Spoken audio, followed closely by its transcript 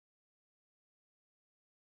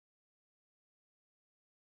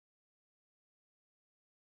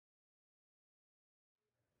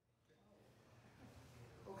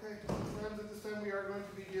we are going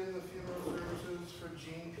to begin the funeral services for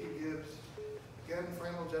Gene P. Gibbs. Again,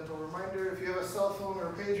 final gentle reminder, if you have a cell phone or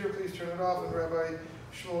a pager, please turn it off, and Rabbi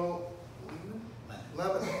Shmuel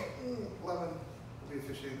Lemon will be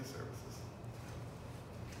officiating the services.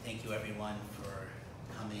 Thank you everyone for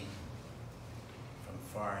coming from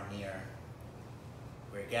far and near.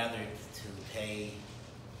 We're gathered to pay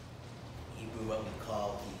Hebrew what we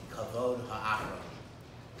call the Kavod Ha'achron,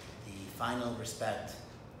 the final respect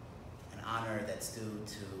and honor that's due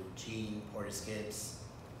to Gene Portis Gibbs,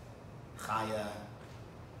 Chaya,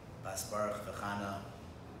 Bas Baruch V'Chana.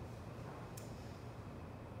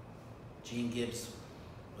 Gene Gibbs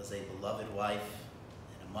was a beloved wife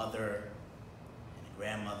and a mother and a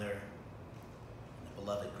grandmother and a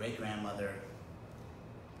beloved great-grandmother.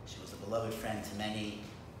 She was a beloved friend to many.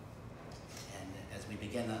 And as we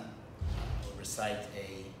begin, we'll recite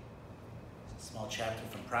a small chapter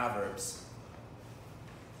from Proverbs.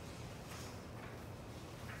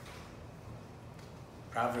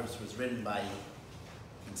 Proverbs was written by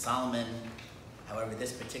King Solomon. However,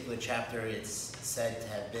 this particular chapter, it's said to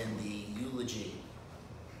have been the eulogy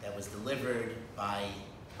that was delivered by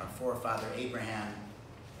our forefather Abraham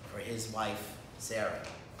for his wife Sarah.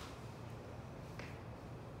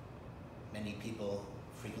 Many people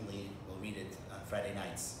frequently will read it on Friday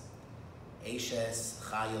nights. Eshes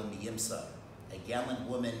Chayo Miyimsa, a gallant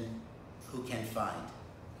woman who can find.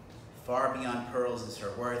 Far beyond pearls is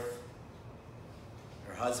her worth.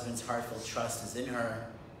 Her husband's heartful trust is in her,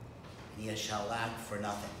 and he shall lack for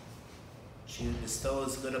nothing. She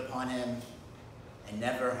bestows good upon him and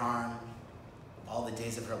never harm all the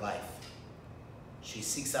days of her life. She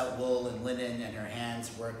seeks out wool and linen, and her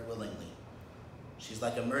hands work willingly. She's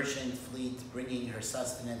like a merchant fleet bringing her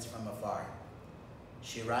sustenance from afar.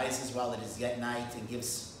 She rises while it is yet night and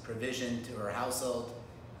gives provision to her household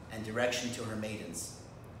and direction to her maidens.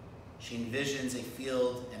 She envisions a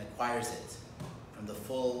field and acquires it. From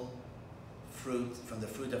the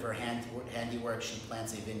fruit of her handiwork, she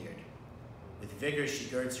plants a vineyard. With vigor, she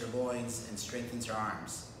girds her loins and strengthens her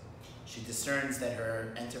arms. She discerns that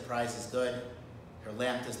her enterprise is good. Her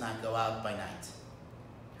lamp does not go out by night.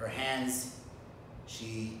 Her hands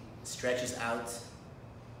she stretches out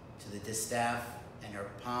to the distaff, and her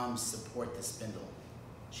palms support the spindle.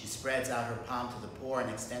 She spreads out her palm to the poor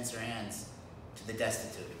and extends her hands to the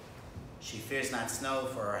destitute. She fears not snow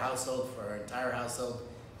for her household, for her entire household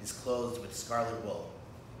is clothed with scarlet wool.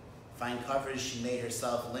 Fine covers she made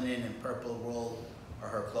herself, linen and purple wool are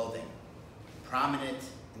her clothing. Prominent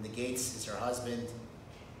in the gates is her husband,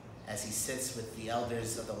 as he sits with the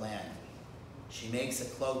elders of the land. She makes a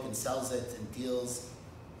cloak and sells it, and deals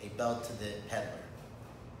a belt to the peddler.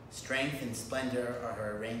 Strength and splendor are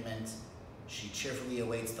her arraignment. She cheerfully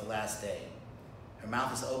awaits the last day. Her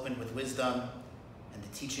mouth is opened with wisdom, and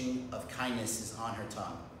the teaching of kindness is on her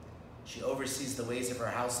tongue. She oversees the ways of her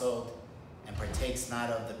household and partakes not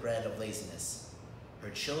of the bread of laziness. Her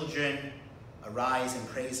children arise and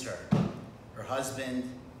praise her, her husband,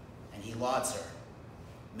 and he lauds her.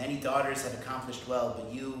 Many daughters have accomplished well,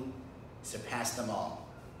 but you surpass them all.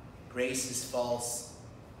 Grace is false,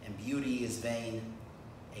 and beauty is vain.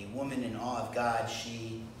 A woman in awe of God,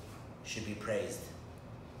 she should be praised.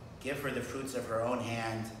 Give her the fruits of her own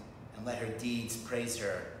hand, and let her deeds praise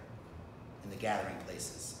her in the gathering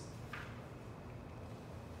places.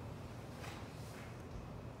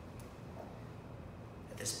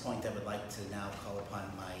 At this point, I would like to now call upon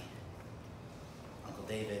my Uncle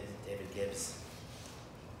David Gibbs,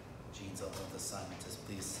 Gene's oldest son, to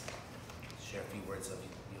please share a few words of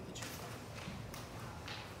eulogy.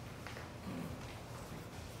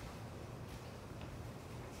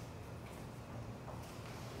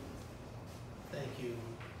 Thank you,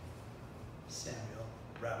 Samuel,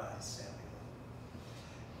 Rabbi Samuel.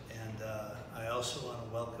 And I also want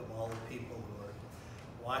to welcome all the people who are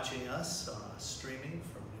watching us streaming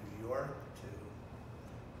from New York to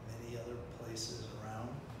many other places around.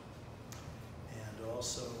 And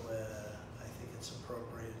also, I think it's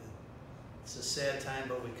appropriate. It's a sad time,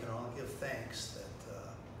 but we can all give thanks that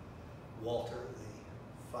Walter,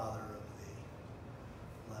 the father of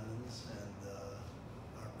the Lemons, and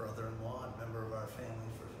our brother-in-law and member of our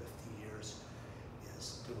family for 50 years,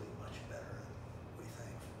 is doing much better.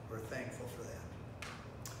 And we're thankful for that.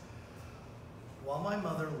 While my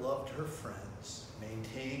mother loved her friends,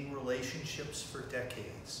 maintaining relationships for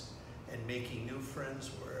decades, and making new friends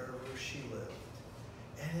wherever she lived,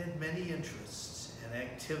 and had many interests and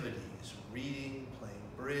activities, reading, playing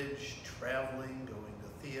bridge, traveling, going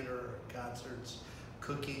to theater, concerts,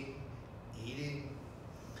 cooking, eating,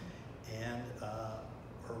 and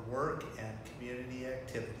her work and community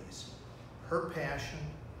activities. Her passion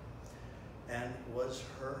and was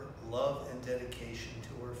her love and dedication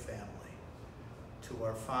to her family. To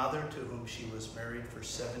our father, to whom she was married for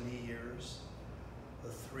 70 years, the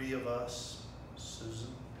three of us,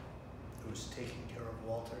 Susan, who's taking care of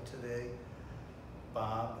Walter today,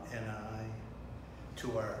 Bob and I,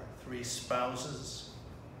 to our three spouses,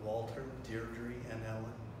 Walter, Deirdre, and Ellen,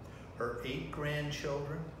 her 8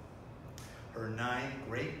 grandchildren, her 9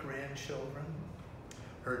 great-grandchildren,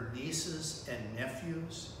 her nieces and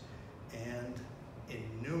nephews, and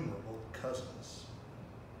innumerable cousins.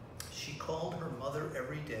 She called her mother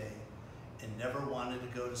every day and never wanted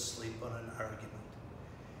to go to sleep on an argument.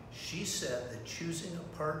 She said that choosing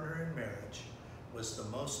a partner in marriage was the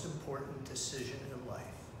most important decision in life,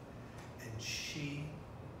 and she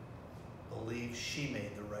believed she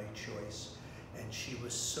made the right choice, and she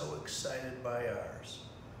was so excited by ours.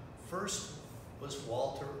 First was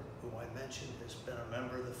Walter, who I mentioned has been a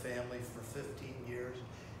member of the family for 15 years,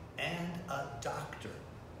 and a doctor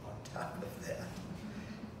on top of that.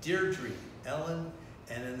 Deirdre, Ellen,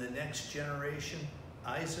 and in the next generation,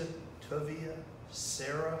 Isaac, Tuvia,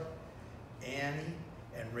 Sarah, Annie,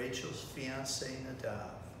 and Rachel's fiance, Nadav.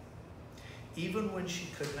 Even when she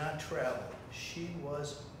could not travel, she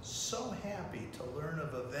was so happy to learn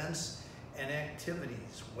of events and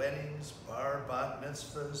activities, weddings, bat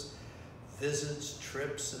mitzvahs, visits,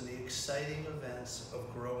 trips, and the exciting events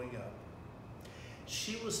of growing up.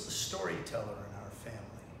 She was the storyteller in our family.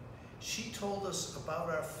 She told us about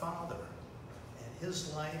our father and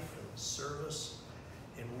his life and service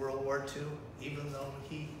in World War II, even though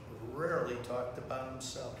he rarely talked about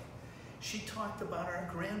himself. She talked about our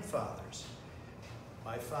grandfathers.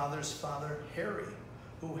 My father's father, Harry,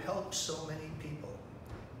 who helped so many people,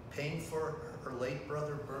 paying for her late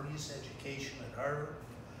brother Bernie's education at Harvard,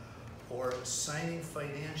 or signing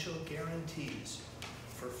financial guarantees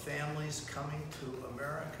for families coming to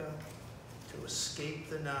America to escape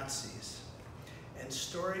the Nazis, and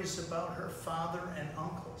stories about her father and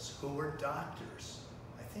uncles who were doctors,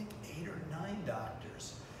 I think 8 or 9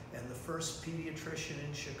 doctors, and the first pediatrician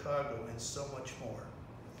in Chicago, and so much more.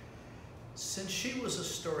 Since she was a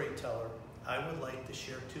storyteller, I would like to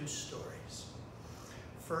share 2 stories.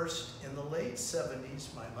 First, in the late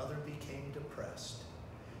 70s, my mother became depressed,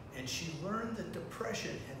 and she learned that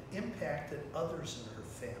depression had impacted others in her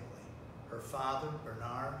family. Her father,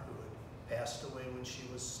 Bernard, who had passed away when she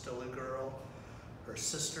was still a girl, her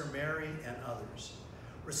sister Mary, and others.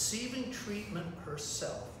 Receiving treatment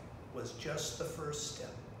herself was just the first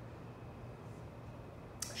step.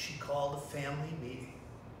 She called a family meeting,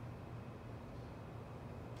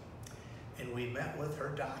 and we met with her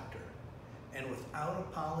doctor, and without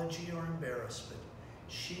apology or embarrassment,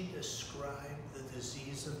 she described the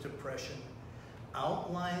disease of depression,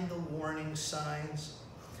 outlined the warning signs,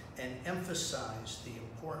 and emphasized the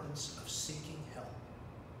importance of seeking help.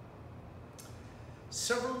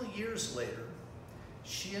 Several years later,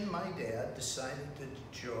 she and my dad decided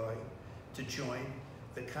to join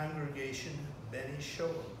the congregation Beni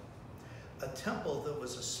Sholem, a temple that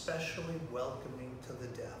was especially welcoming to the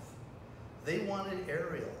deaf. They wanted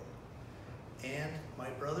Ariel and my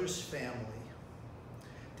brother's family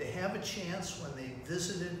to have a chance when they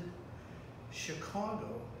visited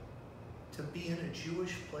Chicago to be in a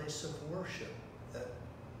Jewish place of worship that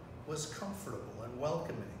was comfortable and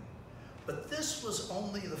welcoming. But this was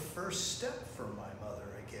only the first step for my mother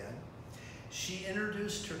again. She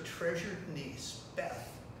introduced her treasured niece, Beth,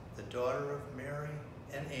 the daughter of Mary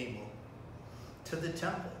and Emil, to the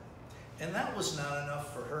temple. And that was not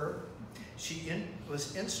enough for her. She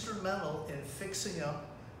was instrumental in fixing up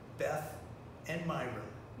Beth and Myron.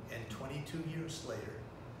 And 22 years later,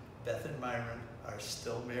 Beth and Myron are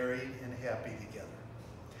still married and happy together.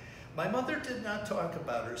 My mother did not talk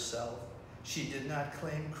about herself. She did not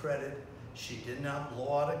claim credit. She did not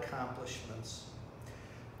laud accomplishments.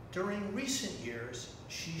 During recent years,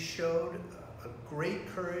 she showed a great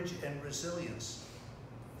courage and resilience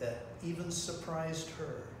that even surprised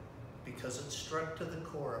her because it struck to the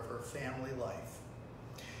core of her family life.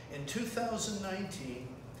 In 2019,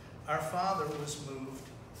 our father was moved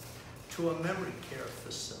to a memory care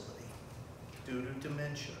facility due to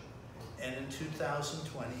dementia, and in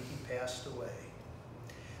 2020, he passed away.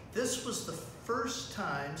 This was the first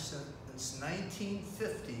time since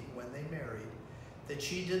 1950, when they married, that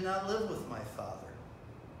she did not live with my father,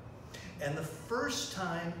 and the first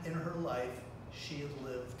time in her life she had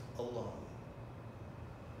lived alone.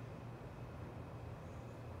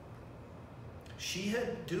 She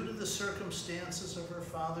had, due to the circumstances of her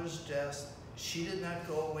father's death, she did not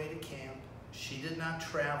go away to camp. She did not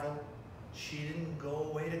travel. She didn't go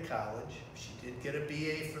away to college. She did get a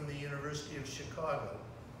BA from the University of Chicago.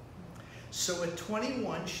 So at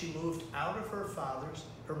 21, she moved out of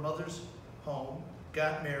her mother's home,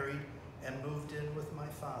 got married, and moved in with my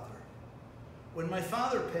father. When my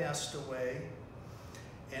father passed away,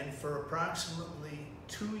 and for approximately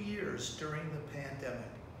 2 years during the pandemic,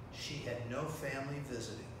 she had no family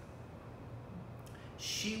visiting.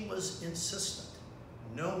 She was insistent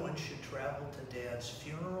no one should travel to Dad's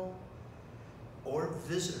funeral or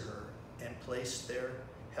visit her and place their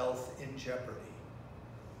health in jeopardy.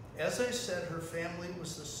 As I said, her family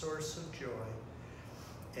was the source of joy,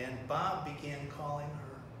 and Bob began calling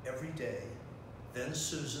her every day, then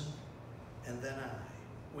Susan, and then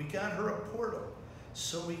I. We got her a portal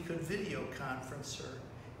so we could video conference her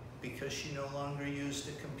because she no longer used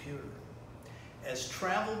a computer. As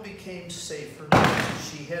travel became safer,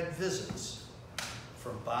 she had visits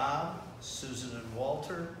from Bob, Susan and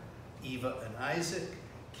Walter, Eva and Isaac,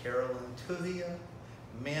 Carol and Tuvia,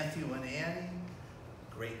 Matthew and Annie,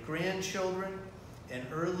 great-grandchildren, and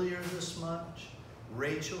earlier this month,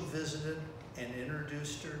 Rachel visited and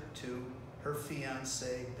introduced her to her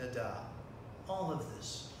fiancé, Nadav. All of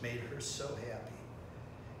this made her so happy.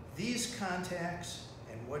 These contacts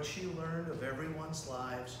and what she learned of everyone's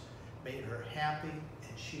lives made her happy,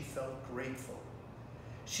 and she felt grateful.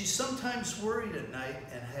 She sometimes worried at night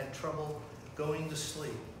and had trouble going to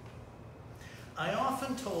sleep. I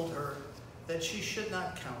often told her that she should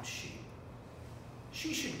not count sheep.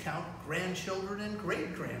 She should count grandchildren and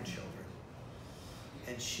great-grandchildren.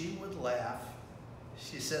 And she would laugh.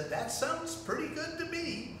 She said, "That sounds pretty good to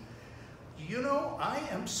me. You know, I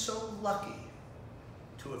am so lucky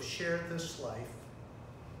to have shared this life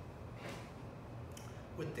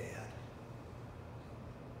with Dad."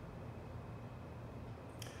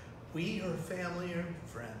 We, her family and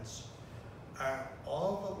friends, are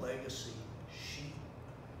all the legacy she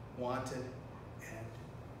wanted, and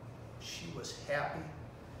she was happy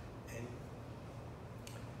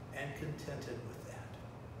and contented with that.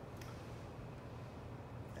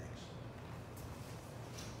 Thanks.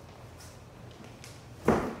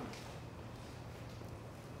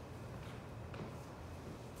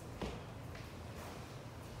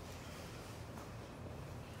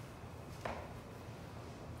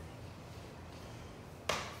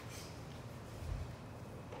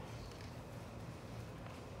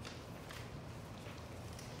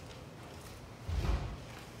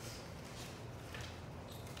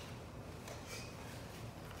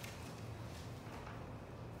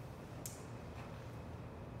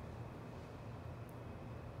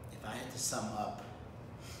 If I had to sum up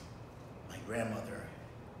my grandmother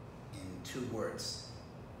in 2 words,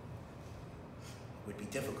 it would be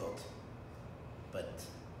difficult, but it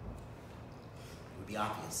would be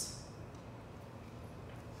obvious.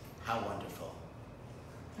 How wonderful.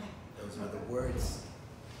 Those were the words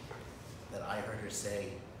that I heard her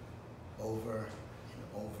say over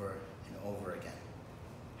and over and over again.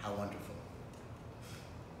 How wonderful.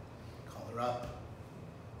 Call her up,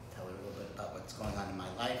 tell her a little bit about what's going on in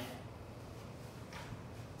my life.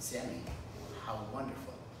 Sammy, how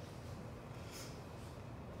wonderful.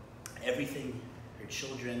 Everything her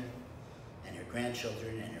children and her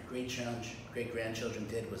grandchildren and her great-grandchildren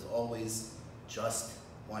did was always just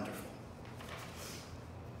wonderful.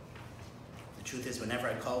 The truth is, whenever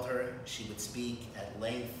I called her, she would speak at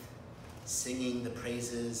length, singing the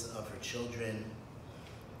praises of her children,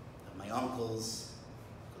 of my uncles,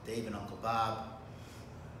 Uncle Dave and Uncle Bob,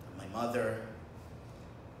 of my mother,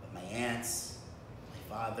 of my aunts,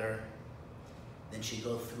 my father. Then she'd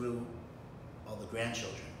go through all the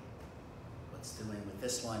grandchildren, what's doing with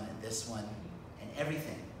this one and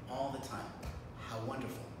everything, all the time. How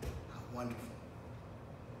wonderful, how wonderful.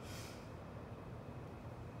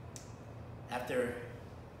 After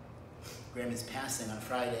Grandma's passing on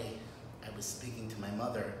Friday, I was speaking to my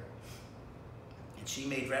mother, and she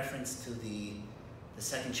made reference to the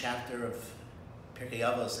second chapter of Pirkei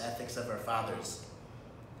Avos, Ethics of Our Fathers,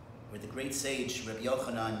 where the great sage, Rabbi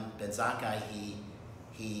Yochanan ben Zakkai,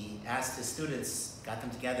 he asked his students, got them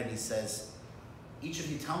together, and he says, each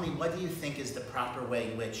of you tell me, what do you think is the proper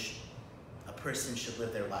way in which a person should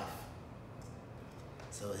live their life?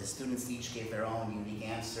 So his students each gave their own unique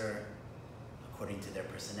answer according to their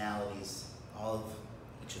personalities.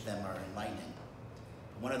 Each of them are enlightening.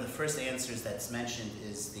 One of the first answers that's mentioned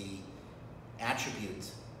is the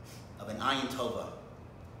attribute of an ayin tova,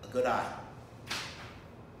 a good eye.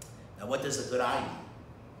 Now, what does a good eye mean?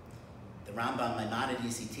 The Rambam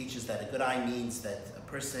Maimonides, he teaches that a good eye means that a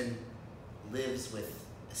person lives with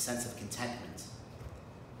a sense of contentment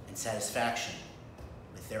and satisfaction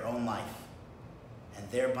with their own life. And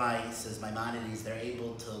thereby, says Maimonides, they're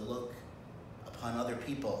able to look upon other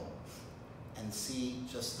people and see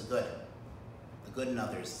just the good. the good in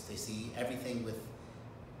others. They see everything with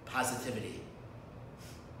positivity.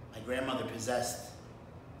 My grandmother possessed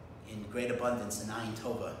in great abundance an ayin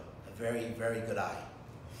tova, a very, very good eye.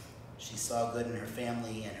 She saw good in her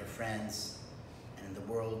family and her friends and in the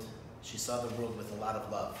world. She saw the world with a lot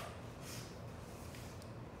of love.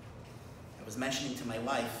 I was mentioning to my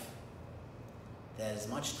wife that as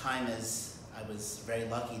much time as I was very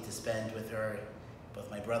lucky to spend with her, both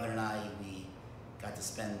my brother and I, we got to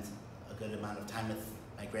spend a good amount of time with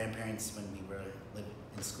my grandparents when we were living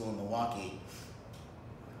in school in Milwaukee.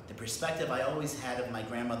 The perspective I always had of my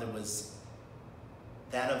grandmother was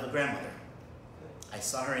that of a grandmother. I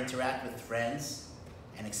saw her interact with friends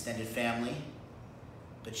and extended family,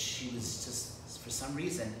 but she was just, for some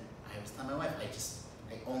reason, I was telling my wife,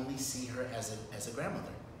 I only see her as a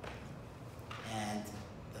grandmother. And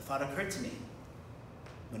the thought occurred to me,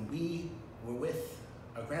 when we were with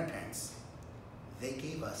our grandparents, they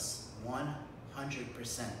gave us 100%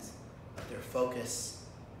 of their focus,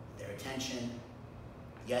 their attention.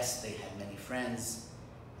 Yes, they had many friends.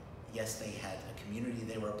 Yes, they had a community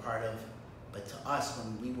they were a part of. But to us,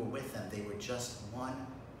 when we were with them, they were just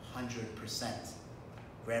 100%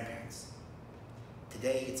 grandparents.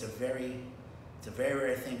 Today, it's a very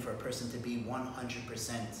rare thing for a person to be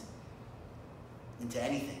 100% into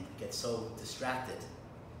anything, get so distracted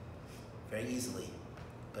very easily.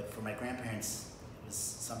 But for my grandparents, it was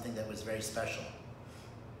something that was very special.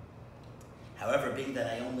 However, being that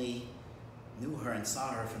I only knew her and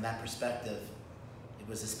saw her from that perspective, it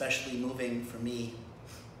was especially moving for me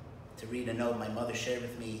to read a note my mother shared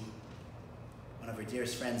with me. One of her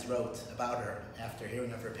dearest friends wrote about her after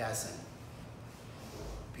hearing of her passing.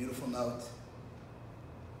 Beautiful note.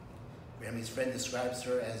 Grammy's friend describes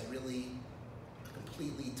her as really a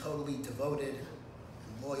completely, totally devoted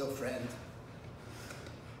and loyal friend.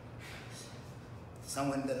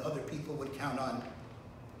 Someone that other people would count on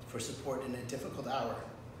for support in a difficult hour.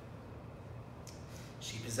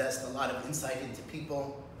 She possessed a lot of insight into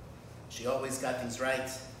people. She always got things right,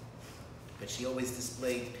 but she always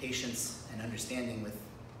displayed patience and understanding with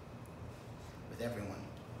everyone.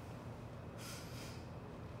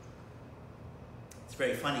 It's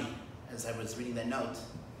very funny, as I was reading that note,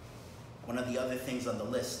 one of the other things on the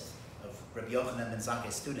list of Rabbi Yochanan ben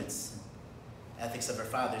Zakkai's students, ethics of our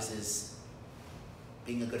fathers, is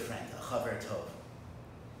being a good friend, a chaver tov.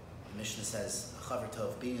 The Mishnah says, a chaver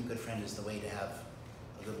tov, being a good friend is the way to have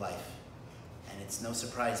a good life. And it's no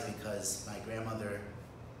surprise because my grandmother,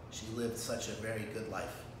 she lived such a very good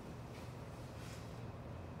life.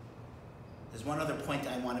 There's one other point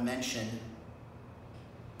I want to mention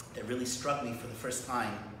that really struck me for the first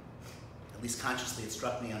time, at least consciously it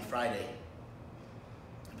struck me on Friday.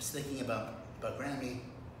 I was thinking about Grammy,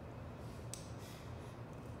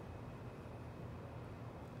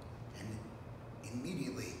 and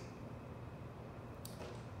immediately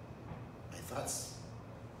my thoughts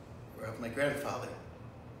were of my grandfather.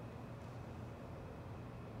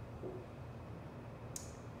 They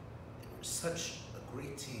were such a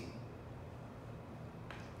great team.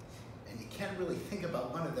 And you can't really think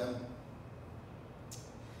about one of them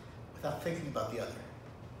without thinking about the other.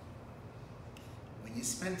 When you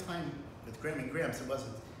spend time with Grammy and Gramps, it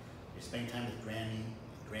wasn't you're spending time with Grammy and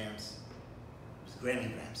Gramps. It was Grammy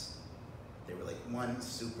and Gramps. They were like one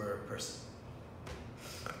super person.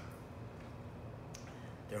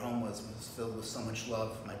 Their home was filled with so much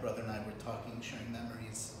love. My brother and I were talking, sharing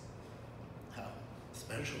memories, how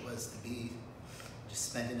special it was to be, just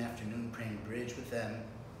spend an afternoon praying bridge with them,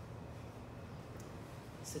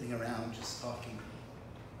 sitting around, just talking.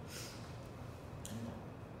 And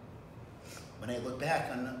when I look back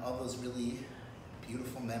on all those really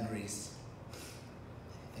beautiful memories,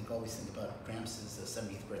 I always think about Gramps'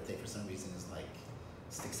 70th birthday for some reason is like,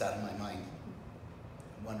 sticks out in my mind.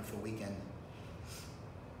 A wonderful weekend.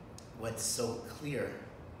 What's so clear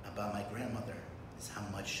about my grandmother is how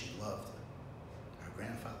much she loved her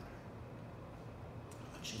grandfather,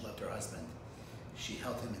 how much she loved her husband. She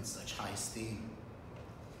held him in such high esteem.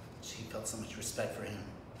 She felt so much respect for him.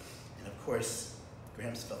 And of course,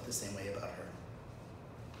 Gramps felt the same way about her.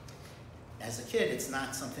 As a kid, it's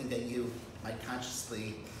not something that you might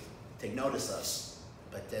consciously take notice of,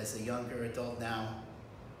 but as a younger adult now,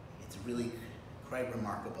 it's really quite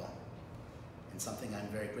remarkable and something I'm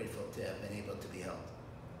very grateful to have been able to be held.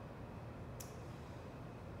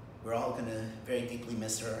 We're all gonna very deeply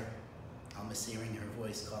miss her. I'll miss hearing her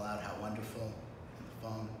voice call out how wonderful on the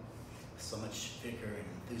phone. So much vigor and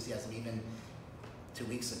enthusiasm. Even 2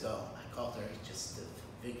 weeks ago, I called her, just the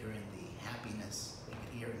vigor and the happiness I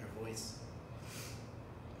could hear in her voice.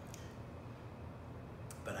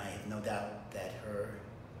 But I have no doubt that her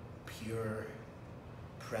pure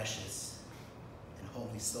precious and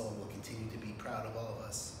holy soul will continue to be proud of all of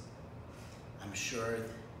us. I'm sure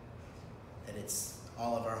that it's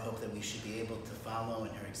all of our hope that we should be able to follow in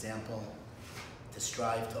her example, to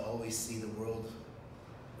strive to always see the world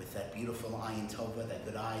with that beautiful ayin tova, that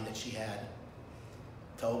good eye that she had,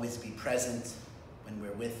 to always be present when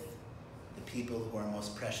we're with the people who are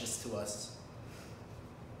most precious to us,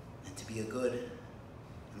 and to be a good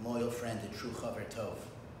and loyal friend, a true chaver tov.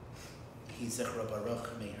 Yehi zichra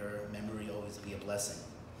baruch, may her memory always be a blessing.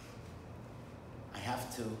 I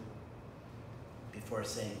have to, before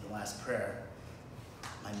saying the last prayer,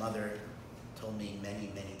 my mother told me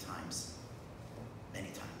many, many times,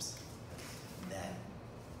 that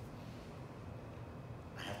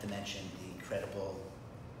I have to mention the incredible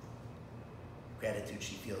gratitude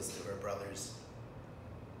she feels to her brothers,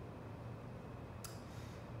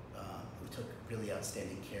 who took really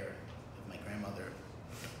outstanding care of my grandmother.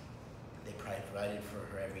 They provided for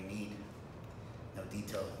her every need. No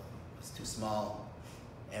detail was too small.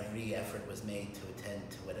 Every effort was made to attend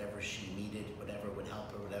to whatever she needed, whatever would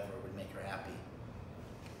help her, whatever would make her happy.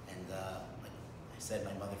 And like I said,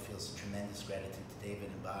 my mother feels tremendous gratitude to David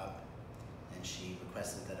and Bob, and she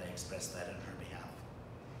requested that I express that on her behalf.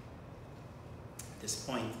 At this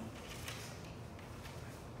point,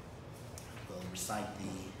 we'll recite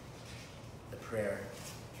the prayer,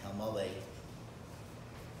 Kel Mole.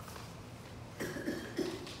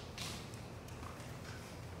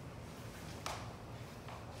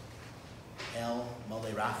 El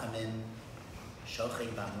Mole Rachamim, Shochei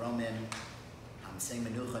Bamromim, Hamsei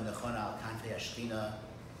Menucha Nechona Al Kanfei Ashchina,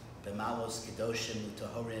 B'malos Kedoshim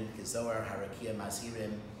U'Tahorim Kezoar Harakia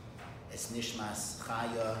Mazirim, Es Nishmas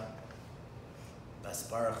Chaya,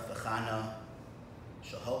 Basbarach V'chana,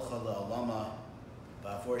 Sheholcha La'olama,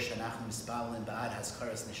 Ba'avor Shanachim Mispalin Ba'ad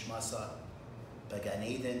Haskaras Nishmasa, B'gan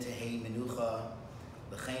Eden Tehei Menucha,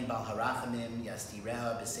 L'chein Bal Harachamim,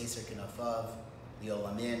 Yastireha B'Seser Kenafav,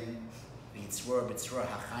 Li'olamim, V'yitzror b'tzror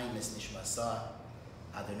ha'chaim es nishmasa,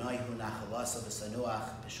 Adonai hu nachalasa v'sanuach,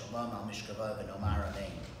 b'shalom al mishkava v'nomar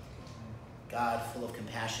amen. God, full of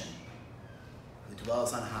compassion, who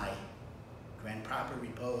dwells on high, grant proper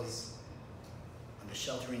repose on the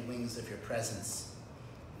sheltering wings of your presence,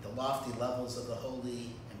 the lofty levels of the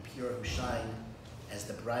holy and pure who shine as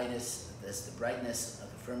the brightness of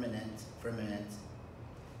the firmament,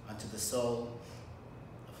 unto the soul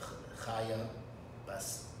of Chaya,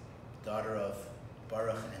 Bas, daughter of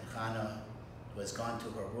Baruch and Chana, who has gone to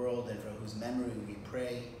her world and for whose memory we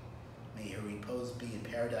pray. May her repose be in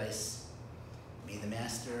paradise. May the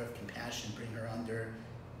Master of Compassion bring her under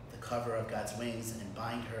the cover of God's wings and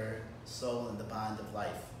bind her soul in the bond of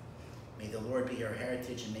life. May the Lord be her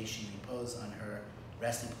heritage, and may she repose on her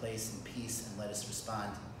resting place in peace, and let us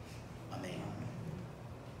respond. Amen.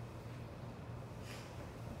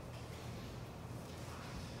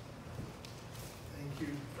 Thank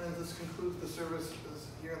you. Friends, this concludes the service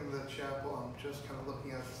here in the chapel. I'm just kind of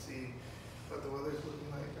looking out to see what the weather's looking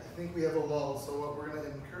like. I think we have a lull, so what we're going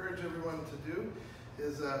to encourage everyone to do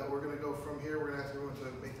is we're going to go from here. We're going to ask everyone to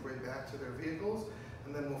make their way back to their vehicles,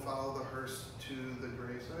 and then we'll follow the hearse to the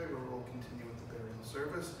graveside, where we'll continue with the burial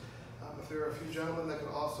service. If there are a few gentlemen that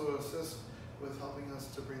could also assist with helping us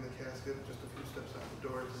to bring the casket just a few steps out the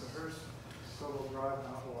door to the hearse. So we'll drive,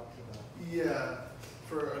 not walk to that. Yeah,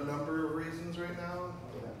 for a number of reasons.